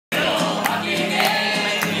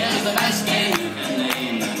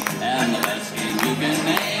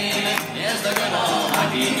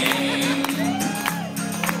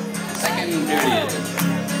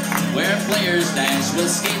where players dash with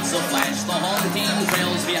skates of flash. The home team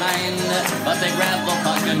trails behind, but they grab the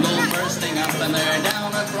puck and go bursting up, and they're down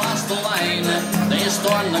across the line. They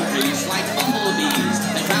storm the crease like bumblebees.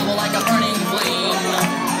 They travel like a burning flame.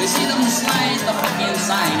 You see them slide the puck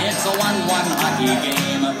inside. It's a 1-1 hockey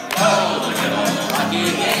game. Oh, the good old hockey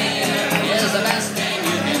game is the best game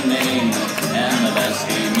you can name. And the best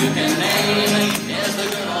game you can name is the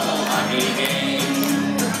good old hockey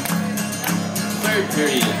game. Third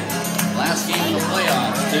period. Last game of the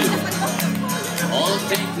playoffs, too. Oh,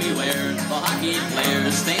 take me where the hockey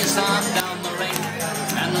players stay soft down the rink,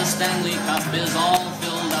 and the Stanley Cup is all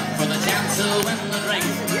filled up for the chance to win the drink.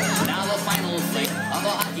 Now the final flick of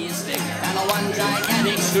a hockey stick and a one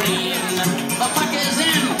gigantic scream. The puck is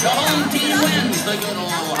in, the home team wins the good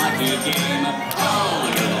old hockey game. Oh,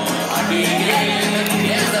 the good old hockey game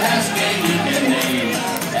is the best game you can name,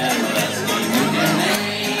 and the best game you can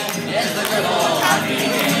name is the good old hockey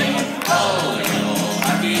game. Oh, the good old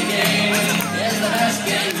hockey game is the best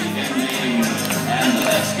game you can name, and the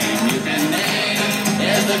best game you can name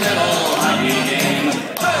is the good old hockey game.